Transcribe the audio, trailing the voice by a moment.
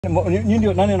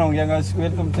Ndio nani anaongea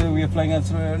welcome to we are flying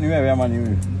as ni wewe ama ni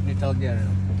wewe? Nitaongea leo.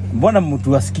 Mbona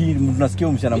mtu asikii tunasikia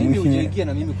mshana mwingi? Mimi ujiingia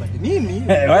na mimi kwa mimi.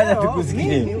 Wacha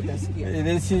tukusikie. Mimi utasikia.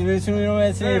 This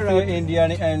is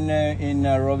Indian and in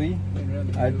Nairobi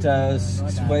at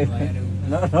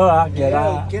no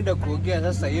akera. Ukienda kuongea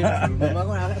sasa yetu.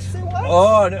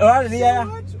 Oh, rariria.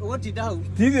 What did you?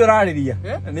 Tivi rariria.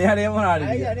 Ni hari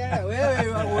murariria.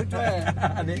 Wewe utoe.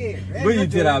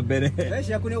 Gwitira mbere. Wewe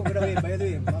yakuni ukura wewe by the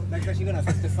way. Nakashika na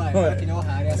 55 lakini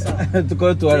wahari sana.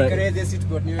 Tuko tu ara. Kereze sit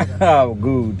got niweka. Oh,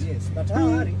 good. Yes, but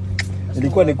hawari.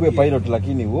 Nilikuwa nikuwe pilot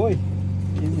lakini woi.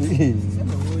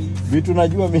 Vitu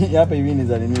najua mimi hapa hivi ni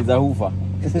za nini za ufa.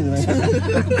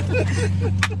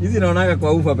 Hizi naonaga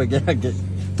kwa ufa peke yake.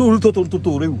 Tu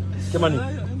leo. Jamani.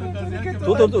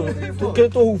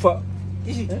 Tu ufa.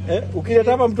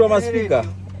 Ukileta hapa mtu wa maspika.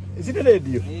 Isi ni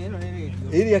radio.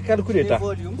 Ili yakali kuleta.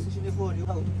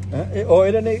 Oh,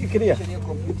 ile ni clear.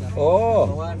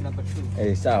 Oh.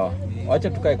 Sawa. Acha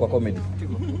tukae kwa comedy.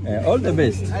 All the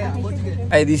best.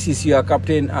 This is your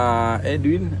captain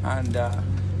Edwin and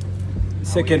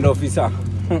second officer.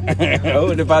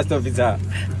 Oh, the first officer.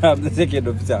 I'm the second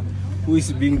officer who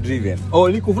is being driven. Oh,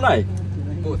 liko fly?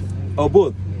 Both. Oh,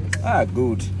 both. Ah,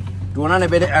 good. Tuonane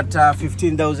bede at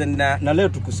 15,000 na leo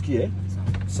tukusikie.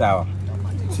 Sawa.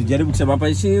 Sijaribu kusema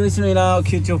hapa sisi ina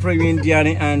kitu from Indian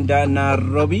and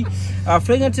Nairobi.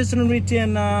 Flying at return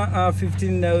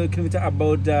 15 km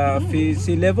about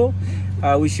sea level.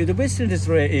 We should the best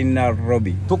destroyer in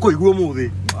Nairobi. Toko iguo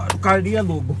muthi. Tukalia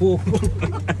logo.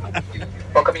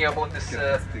 Welcome you aboard this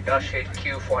Gashade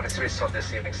Q406 on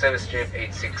this evening service jet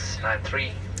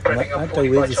 8693. Prepping up for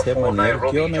departure for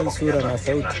Nairobi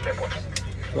International Airport.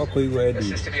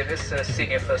 This is to be this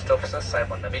senior first officer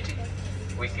Simon Namiti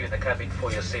with you in the cabin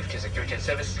for your safety, security and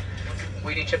service.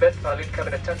 We need your bed, our lead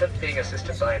cabin attendant being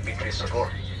assisted by Beatrice Sogor.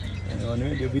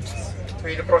 We're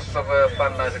in the process of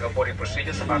finalizing our boarding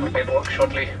procedures, final paperwork.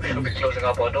 Shortly we shall be closing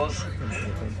up our doors.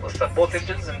 We'll start both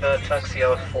engines and taxi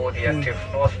out for the active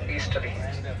northeasterly.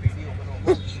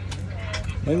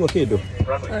 Maigo kido.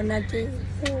 Runway.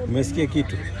 Umesikia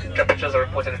kitu? Temperatures are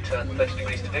reported at 30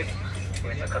 degrees today.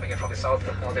 Winds are coming in from the south,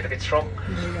 a bit strong.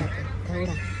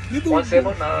 Once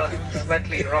able,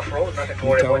 slightly rough road, nothing to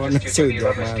worry about, just due to the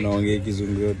rubber steep.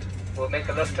 We'll make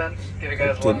a left turn, give you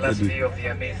guys one last view of the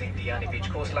amazing Diani Beach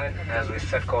coastline as we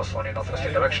set course on a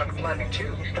northwesterly direction, climbing to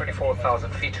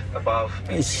 24,000 feet above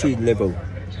sea level.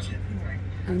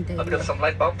 A bit of some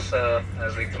light bumps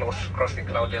as we cross the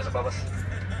cloud layers above us.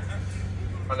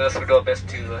 Nonetheless, we do our best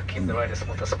to keep the ride as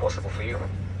smooth as possible for you.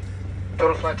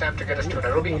 Total flight time to get us to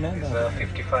Nairobi is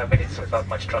 55 minutes without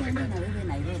much traffic.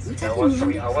 Once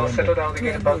we are well settled down, we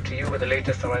get back to you with the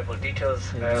latest arrival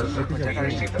details as we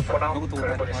receive them for now.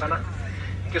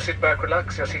 You sit back,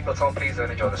 relax, your seatbelts on please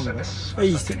and enjoy the service.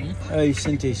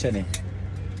 Asante sana.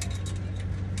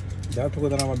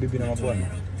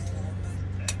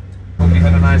 Hope you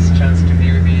had a nice chance to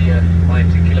view the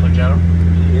mighty Kilimanjaro.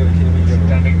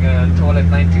 Standing tall at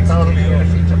 19,000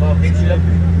 feet above sea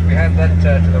level. Behind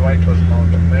that to the right was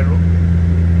Mount Meru.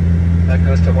 That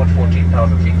goes to about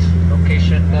 14,000 feet.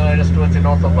 Location just towards the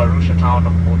north of Arusha town,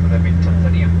 both of them in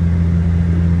Tanzania.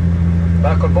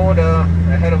 Back on board,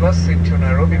 ahead of us into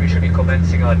Nairobi, we should be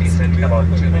commencing our descent in about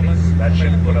 2 minutes. That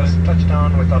should put us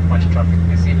touchdown without much traffic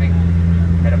this evening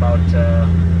at about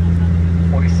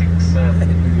 46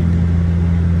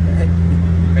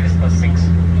 minutes past 6.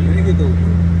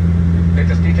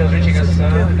 Latest details reaching us,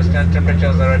 understand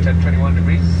temperatures are at 21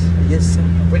 degrees. Yes, sir.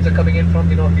 Winds are coming in from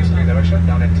the northeasterly direction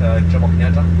down at Jomo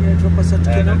Kenyatta.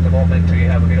 And at the moment we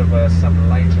have a bit of some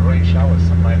light rain showers.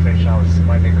 It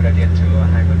might be a good idea to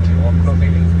hang on to warm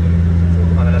clothing.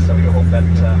 Nonetheless, we hope that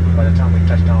by the time we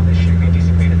touch down they should be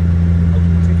dissipated.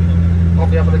 On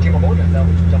behalf of the team aboard and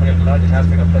Jamani at large, it has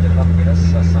been a pleasure having with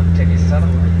us, Santeni Sana.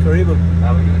 We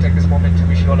do take this moment to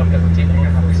wish you all a pleasant evening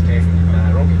and happy stay in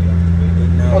Nairobi.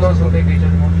 For those who may be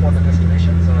joining on for the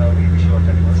destinations, we wish you all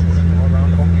very much all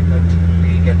around, hoping that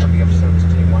we get to be of service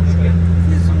to you once again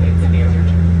in the near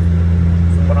future.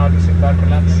 For now, just sit back,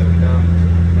 relax, and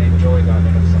enjoy the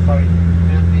island of safari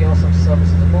and the awesome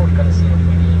services aboard, courtesy of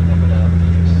Winnie and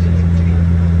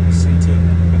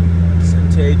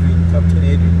Saint Edwin, Captain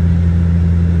Edwin,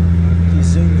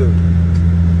 Kizungu,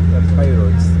 the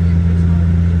pirates,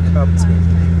 Captain.